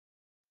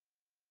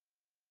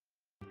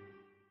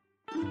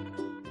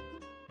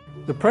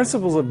The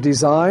principles of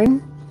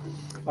design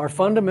are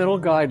fundamental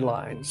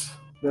guidelines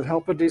that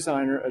help a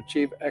designer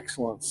achieve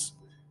excellence.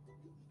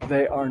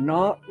 They are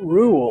not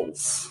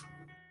rules.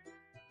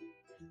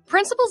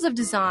 Principles of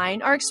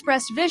design are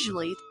expressed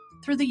visually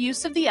through the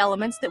use of the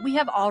elements that we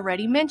have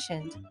already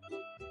mentioned: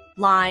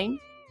 line,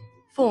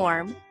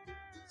 form,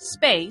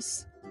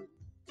 space,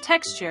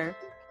 texture,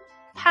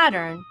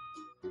 pattern,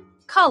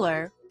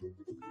 color,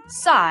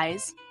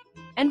 size,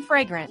 and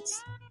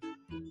fragrance.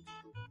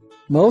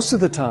 Most of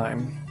the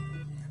time,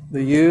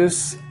 the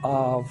use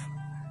of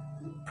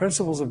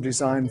principles of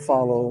design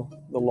follow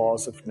the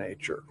laws of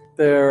nature.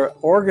 They're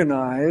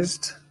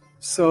organized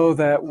so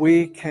that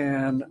we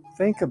can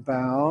think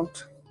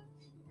about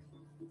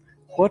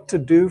what to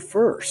do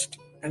first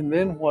and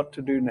then what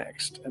to do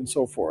next, and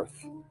so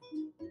forth.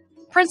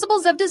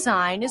 Principles of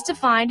design is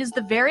defined as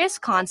the various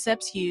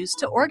concepts used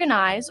to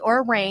organize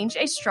or arrange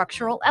a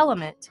structural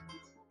element.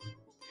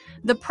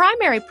 The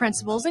primary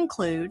principles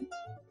include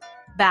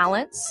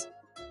balance,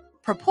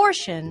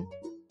 proportion,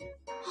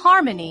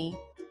 harmony,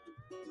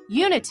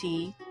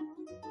 unity,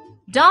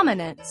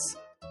 dominance,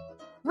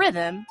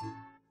 rhythm,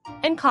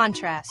 and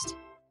contrast.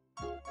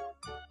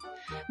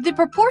 The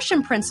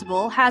proportion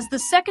principle has the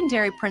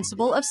secondary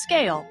principle of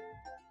scale.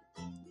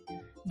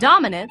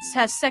 Dominance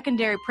has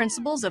secondary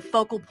principles of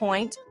focal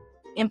point,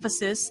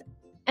 emphasis,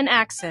 and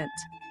accent.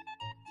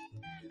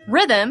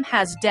 Rhythm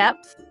has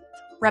depth,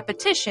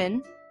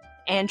 repetition,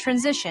 and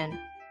transition.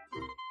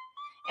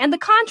 And the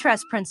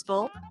contrast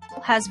principle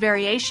has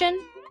variation,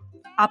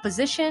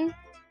 opposition,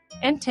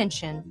 and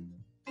tension.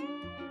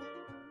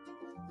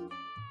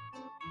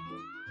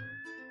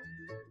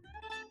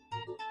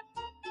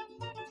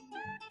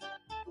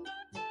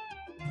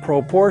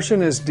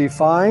 Proportion is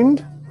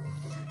defined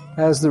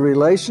as the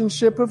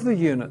relationship of the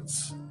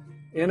units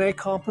in a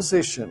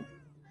composition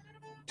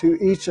to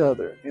each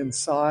other in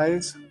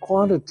size,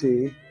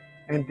 quantity,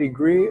 and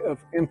degree of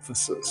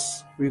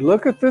emphasis. We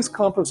look at this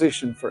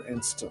composition, for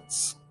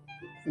instance.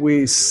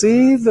 We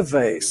see the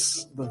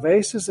vase. The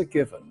vase is a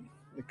given.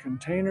 The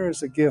container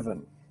is a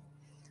given.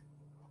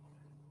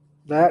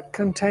 That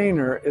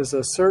container is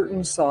a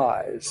certain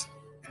size,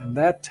 and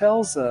that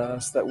tells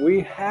us that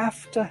we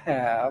have to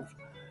have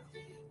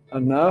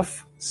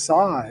enough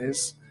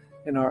size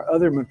in our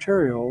other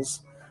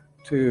materials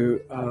to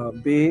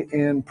be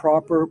in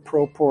proper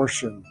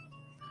proportion.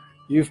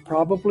 You've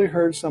probably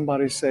heard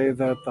somebody say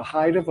that the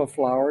height of a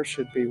flower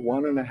should be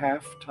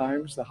 1.5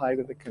 times the height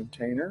of the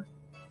container.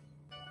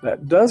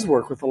 That does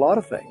work with a lot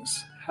of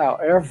things.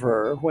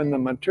 However, when the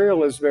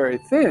material is very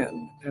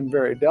thin and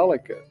very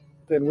delicate,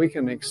 then we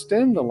can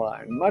extend the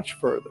line much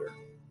further.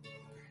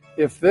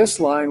 If this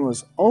line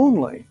was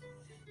only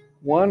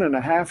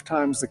 1.5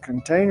 times the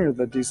container,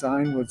 the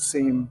design would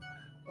seem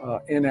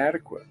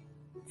inadequate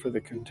for the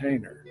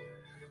container.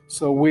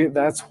 So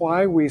that's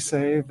why we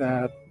say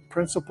that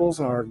principles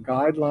are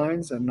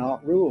guidelines and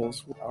not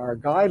rules. Our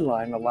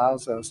guideline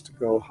allows us to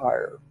go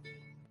higher.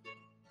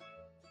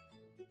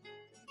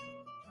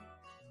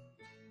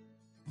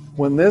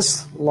 When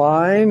this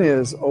line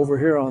is over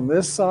here on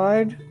this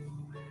side,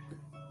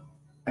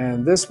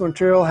 and this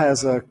material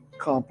has a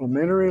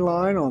complementary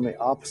line on the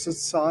opposite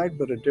side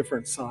but a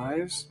different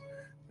size,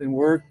 then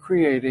we're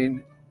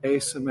creating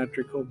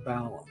asymmetrical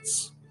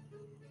balance.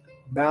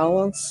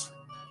 Balance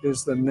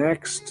is the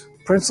next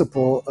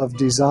principle of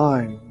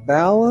design.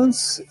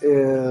 Balance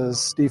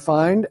is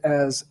defined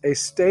as a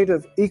state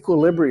of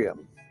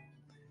equilibrium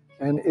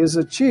and is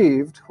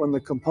achieved when the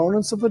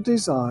components of a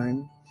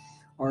design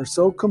are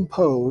so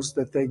composed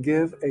that they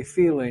give a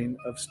feeling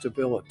of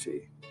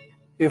stability.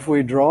 If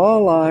we draw a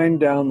line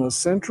down the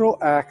central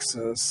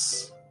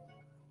axis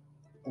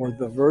or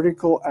the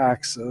vertical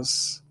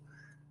axis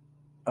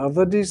of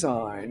a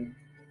design,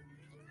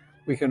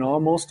 we can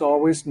almost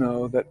always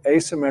know that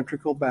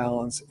asymmetrical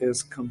balance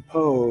is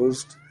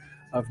composed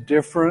of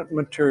different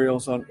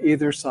materials on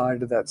either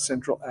side of that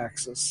central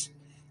axis,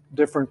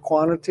 different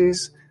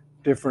quantities,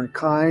 different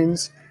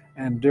kinds,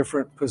 and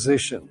different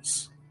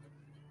positions.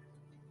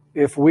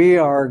 If we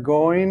are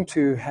going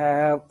to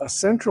have a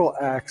central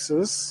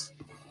axis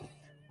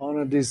on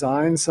a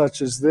design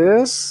such as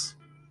this,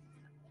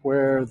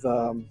 where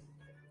the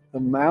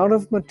amount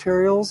of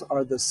materials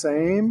are the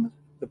same,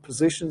 the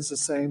position's the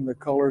same, the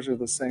colors are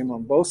the same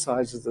on both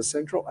sides of the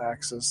central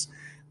axis,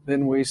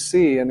 then we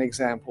see an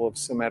example of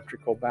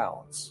symmetrical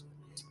balance.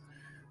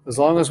 As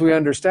long as we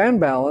understand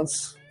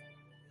balance,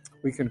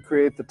 we can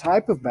create the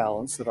type of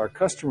balance that our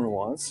customer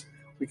wants.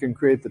 We can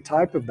create the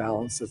type of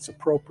balance that's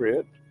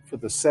appropriate for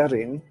the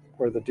setting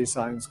where the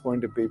design is going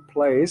to be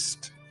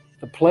placed.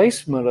 The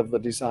placement of the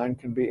design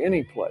can be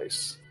any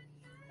place.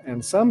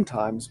 And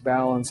sometimes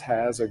balance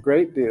has a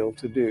great deal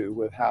to do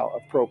with how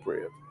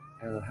appropriate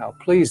and how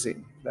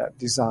pleasing that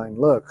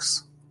design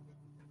looks.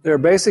 There are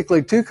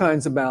basically two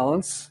kinds of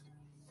balance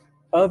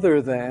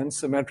other than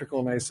symmetrical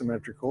and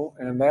asymmetrical,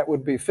 and that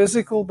would be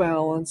physical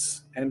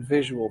balance and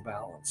visual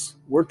balance.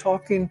 We're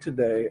talking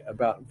today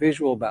about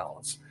visual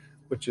balance,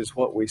 which is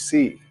what we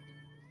see.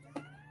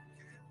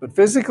 But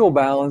physical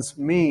balance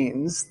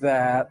means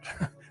that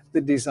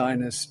the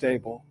design is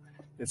stable.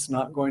 It's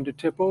not going to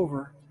tip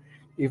over,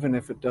 even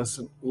if it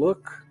doesn't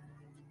look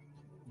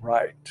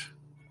right.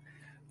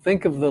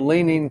 Think of the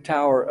Leaning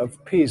Tower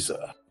of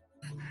Pisa.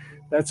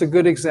 That's a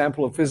good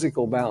example of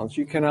physical balance.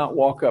 You cannot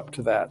walk up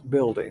to that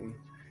building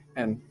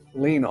and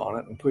lean on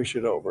it and push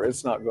it over.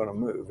 It's not going to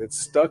move. It's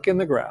stuck in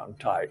the ground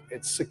tight.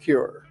 It's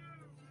secure.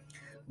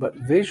 But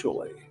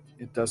visually,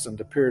 it doesn't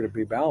appear to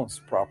be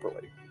balanced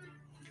properly.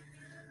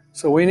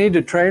 So we need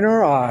to train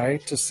our eye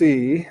to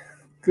see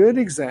good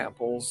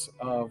examples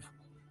of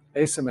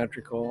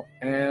asymmetrical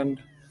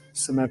and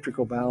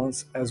symmetrical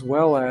balance, as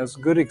well as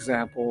good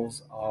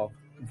examples of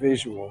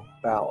visual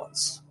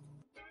balance.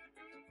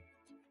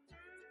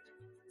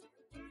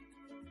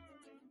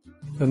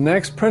 The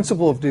next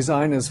principle of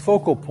design is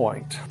focal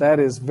point. That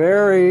is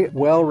very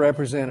well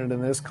represented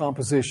in this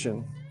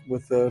composition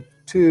with the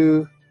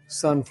two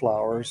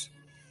sunflowers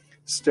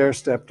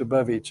stair-stepped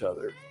above each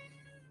other.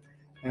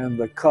 And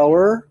the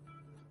color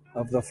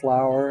of the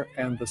flower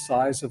and the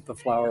size of the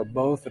flower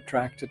both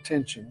attract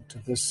attention to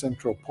this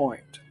central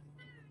point.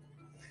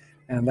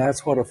 And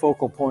that's what a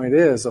focal point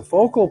is. A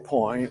focal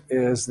point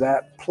is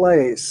that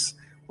place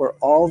where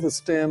all the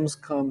stems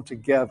come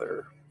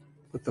together.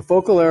 But the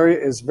focal area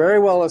is very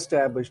well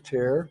established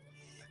here.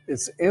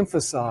 It's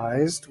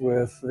emphasized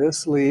with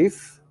this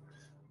leaf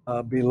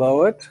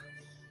below it.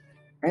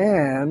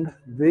 And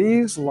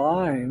these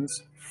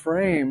lines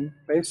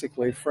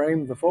basically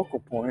frame the focal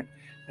point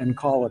and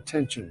call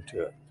attention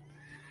to it.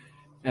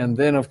 And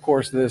then, of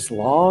course, this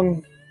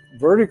long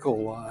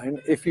vertical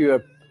line,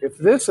 if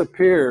this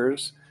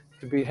appears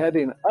to be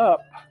heading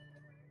up,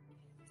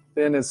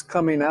 then it's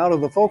coming out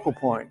of the focal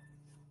point.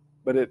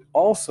 But it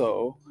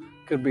also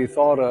could be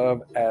thought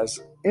of as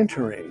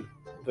entering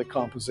the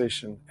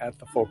composition at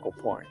the focal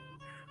point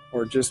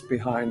or just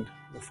behind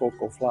the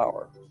focal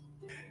flower.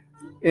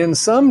 In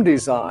some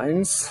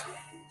designs,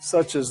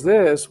 such as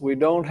this, we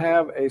don't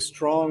have a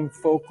strong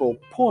focal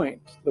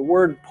point. The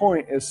word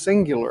point is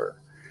singular,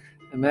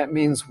 and that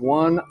means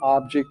one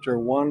object or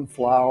one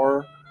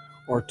flower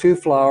or two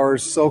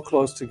flowers so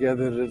close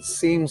together that it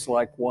seems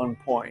like one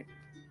point.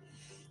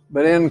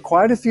 But in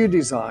quite a few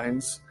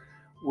designs,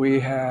 we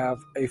have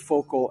a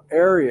focal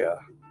area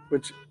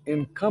which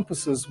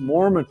encompasses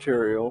more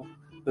material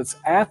that's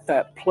at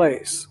that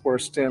place where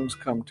stems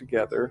come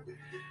together,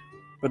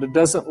 but it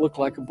doesn't look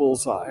like a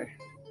bullseye.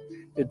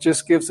 It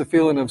just gives a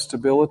feeling of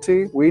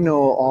stability. We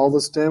know all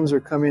the stems are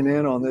coming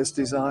in on this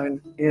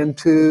design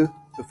into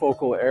the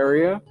focal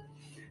area,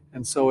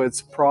 and so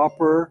it's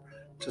proper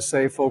to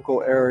say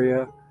focal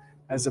area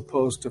as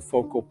opposed to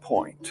focal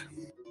point.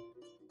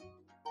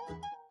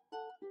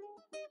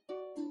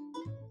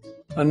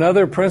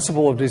 Another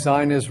principle of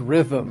design is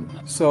rhythm.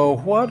 So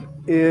what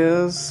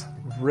is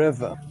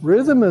rhythm?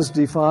 Rhythm is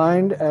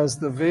defined as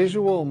the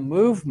visual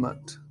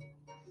movement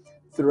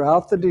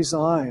throughout the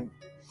design,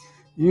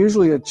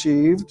 usually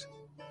achieved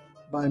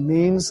by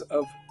means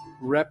of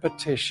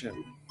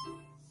repetition.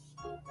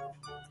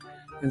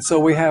 And so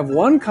we have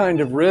one kind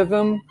of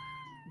rhythm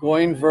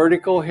going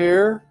vertical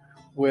here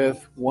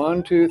with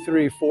 1, 2,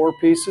 3, 4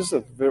 pieces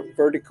of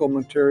vertical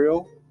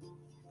material.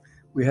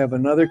 We have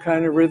another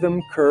kind of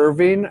rhythm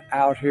curving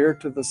out here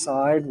to the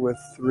side with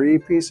 3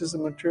 pieces of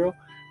material.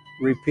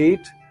 Repeat,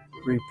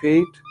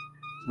 repeat,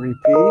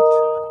 repeat.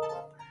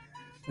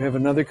 We have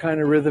another kind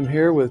of rhythm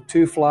here with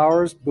 2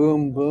 flowers,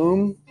 boom,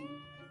 boom.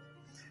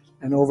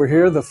 And over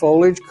here, the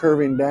foliage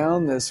curving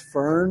down, this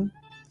fern.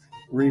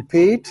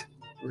 Repeat,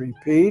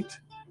 repeat,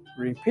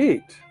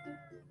 repeat.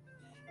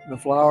 The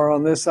flower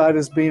on this side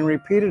is being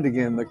repeated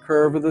again. The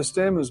curve of the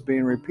stem is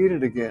being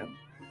repeated again.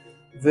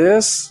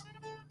 This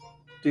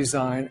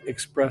design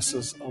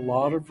expresses a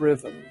lot of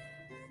rhythm.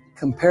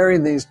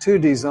 Comparing these two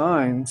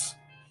designs,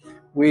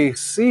 we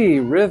see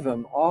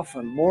rhythm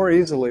often more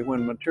easily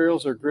when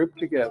materials are grouped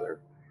together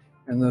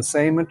and the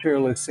same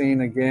material is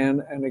seen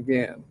again and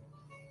again.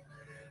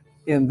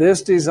 In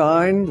this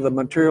design, the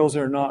materials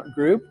are not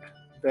grouped,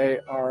 they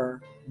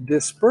are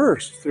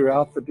dispersed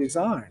throughout the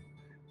design.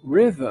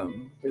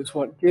 Rhythm is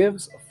what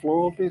gives a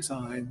floral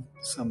design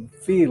some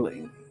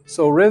feeling.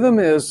 So rhythm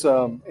is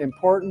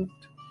important.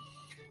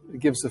 It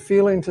gives a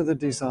feeling to the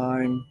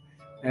design,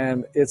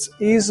 and it's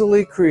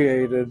easily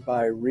created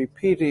by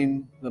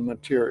repeating the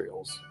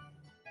materials.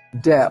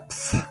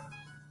 Depth.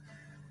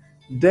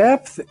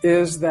 Depth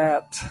is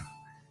that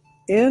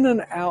in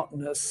and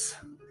outness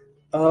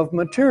of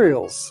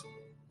materials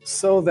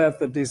so that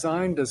the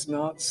design does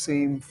not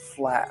seem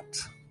flat.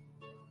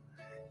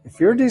 If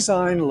your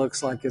design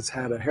looks like it's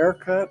had a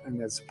haircut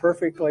and it's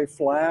perfectly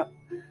flat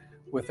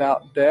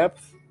without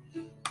depth,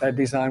 that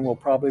design will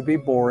probably be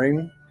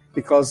boring,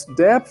 because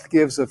depth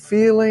gives a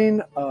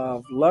feeling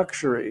of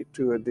luxury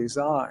to a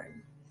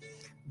design.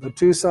 The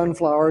 2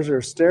 sunflowers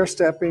are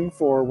stair-stepping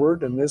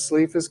forward, and this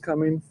leaf is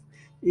coming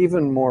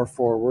even more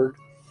forward.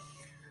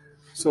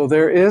 So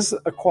there is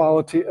a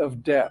quality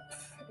of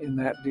depth in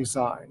that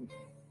design.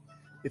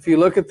 If you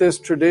look at this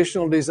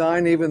traditional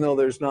design, even though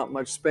there's not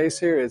much space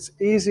here, it's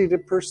easy to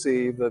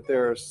perceive that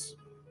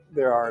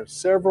there are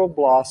several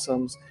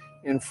blossoms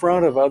in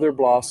front of other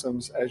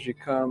blossoms as you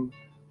come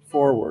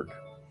forward.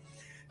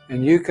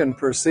 And you can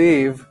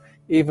perceive,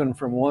 even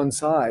from one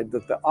side,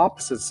 that the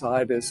opposite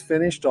side is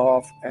finished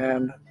off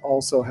and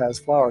also has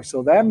flowers.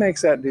 So that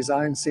makes that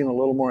design seem a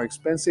little more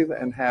expensive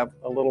and have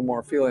a little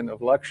more feeling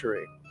of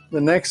luxury.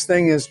 The next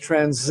thing is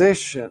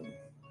transition.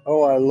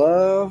 Oh, I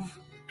love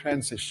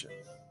transition.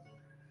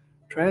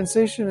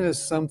 Transition is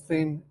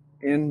something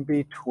in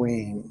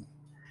between.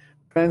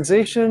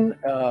 Transition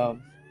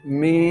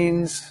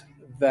means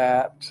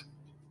that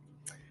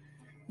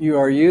you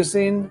are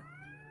using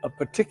a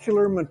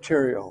particular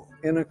material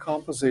in a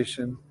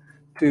composition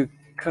to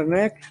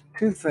connect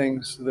two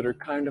things that are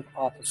kind of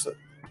opposite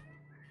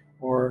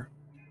or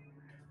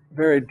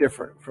very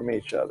different from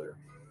each other.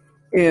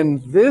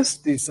 In this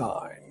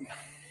design,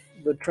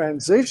 the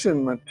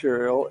transition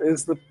material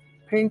is the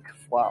pink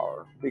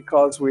flower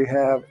because we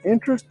have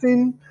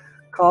interesting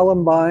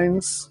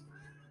columbines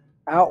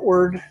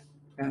outward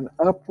and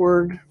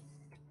upward,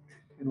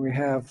 and we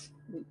have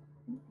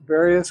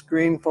various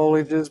green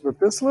foliages, but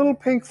this little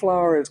pink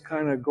flower is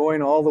kind of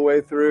going all the way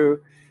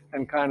through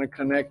and kind of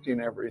connecting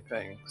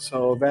everything.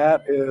 So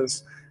that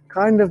is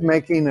kind of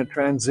making a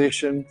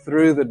transition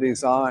through the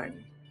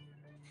design.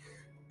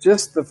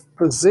 Just the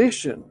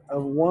position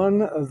of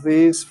one of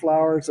these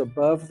flowers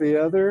above the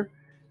other,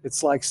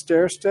 it's like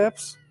stair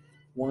steps.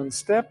 1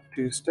 step,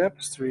 2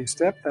 steps, 3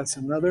 steps. That's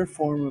another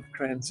form of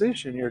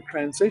transition. You're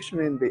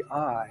transitioning the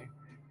eye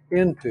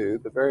into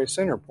the very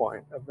center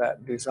point of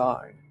that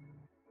design.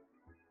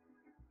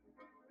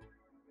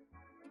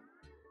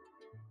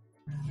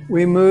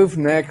 We move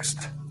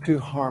next to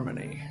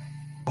harmony.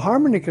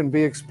 Harmony can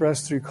be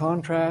expressed through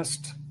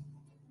contrast,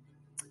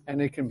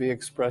 and it can be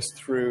expressed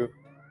through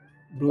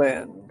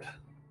blend.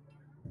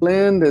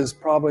 Blend is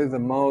probably the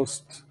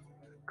most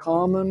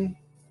common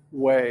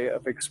way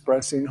of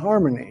expressing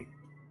harmony.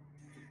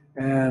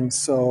 And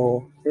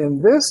so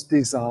in this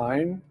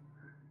design,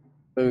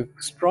 the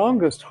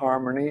strongest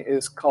harmony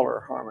is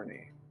color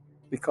harmony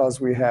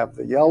because we have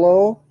the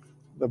yellow,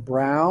 the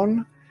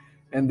brown,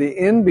 and the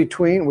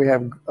in-between, we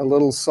have a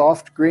little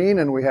soft green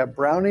and we have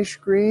brownish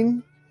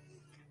green.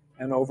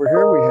 And over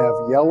here we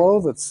have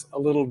yellow that's a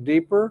little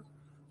deeper,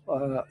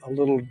 a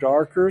little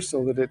darker,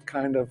 so that it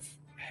kind of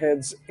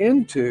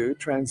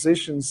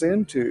transitions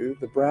into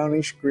the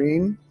brownish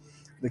green.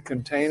 The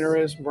container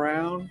is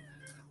brown.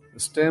 The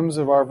stems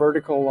of our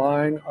vertical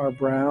line are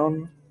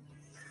brown.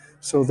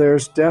 So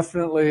there's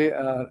definitely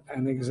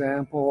an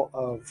example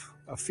of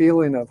a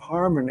feeling of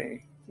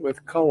harmony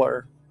with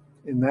color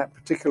in that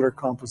particular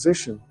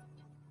composition.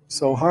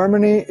 So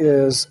harmony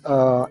is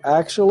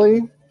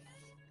actually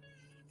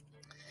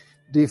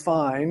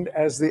defined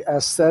as the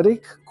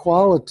aesthetic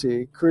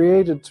quality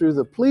created through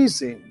the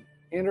pleasing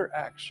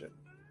interaction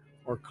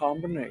or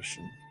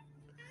combination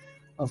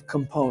of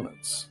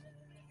components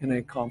in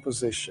a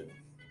composition.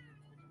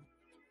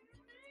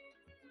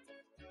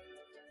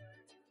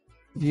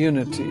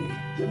 Unity.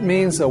 It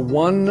means a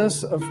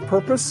oneness of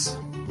purpose,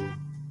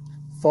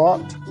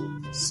 thought,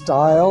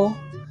 style,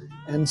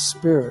 and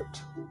spirit.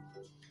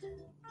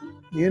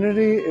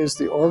 Unity is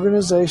the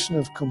organization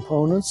of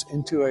components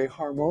into a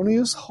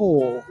harmonious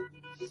whole,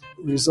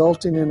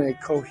 resulting in a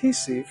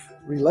cohesive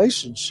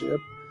relationship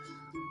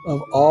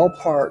of all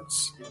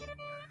parts.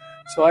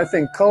 So I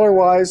think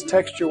color-wise,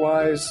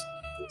 texture-wise,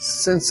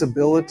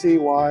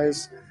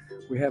 sensibility-wise,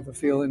 we have a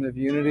feeling of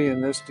unity in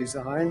this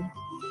design.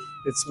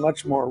 It's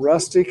much more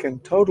rustic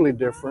and totally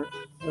different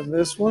than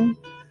this one,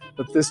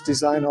 but this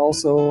design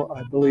also,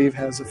 I believe,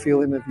 has a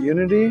feeling of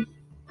unity.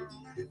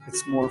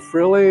 It's more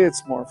frilly,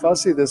 it's more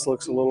fussy. This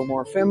looks a little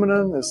more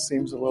feminine. This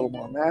seems a little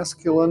more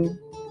masculine.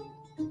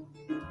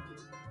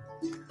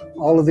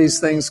 All of these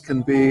things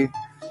can be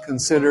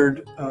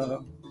considered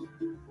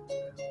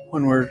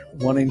when we're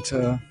wanting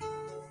to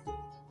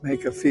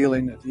make a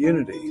feeling of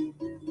unity.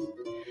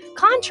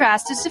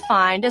 Contrast is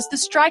defined as the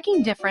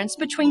striking difference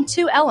between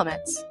two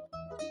elements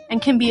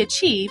and can be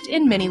achieved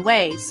in many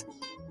ways.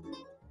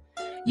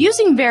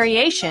 Using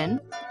variation,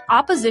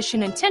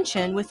 opposition, and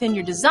tension within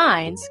your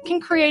designs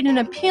can create an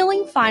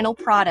appealing final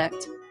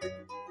product.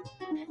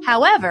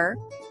 However,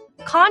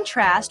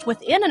 contrast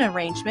within an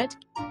arrangement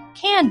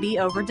can be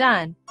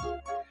overdone.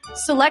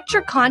 Select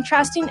your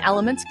contrasting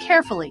elements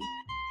carefully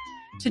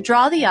to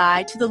draw the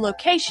eye to the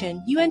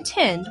location you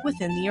intend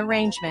within the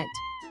arrangement.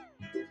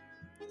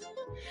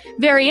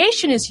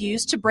 Variation is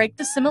used to break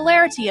the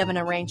similarity of an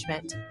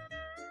arrangement.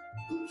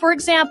 For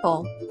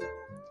example,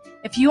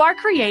 if you are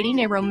creating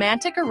a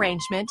romantic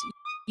arrangement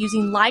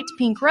using light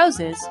pink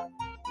roses,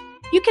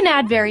 you can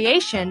add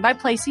variation by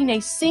placing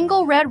a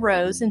single red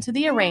rose into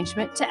the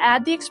arrangement to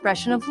add the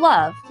expression of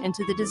love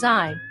into the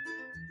design.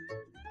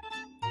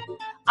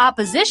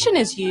 Opposition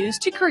is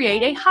used to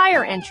create a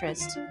higher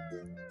interest.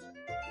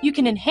 You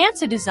can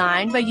enhance a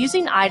design by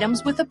using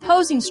items with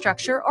opposing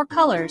structure or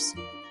colors.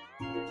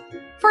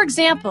 For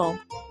example,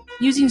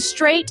 using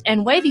straight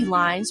and wavy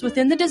lines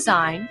within the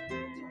design,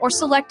 or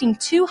selecting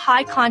two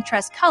high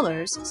contrast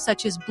colors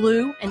such as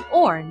blue and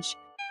orange,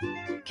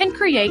 can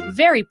create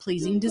very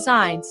pleasing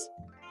designs.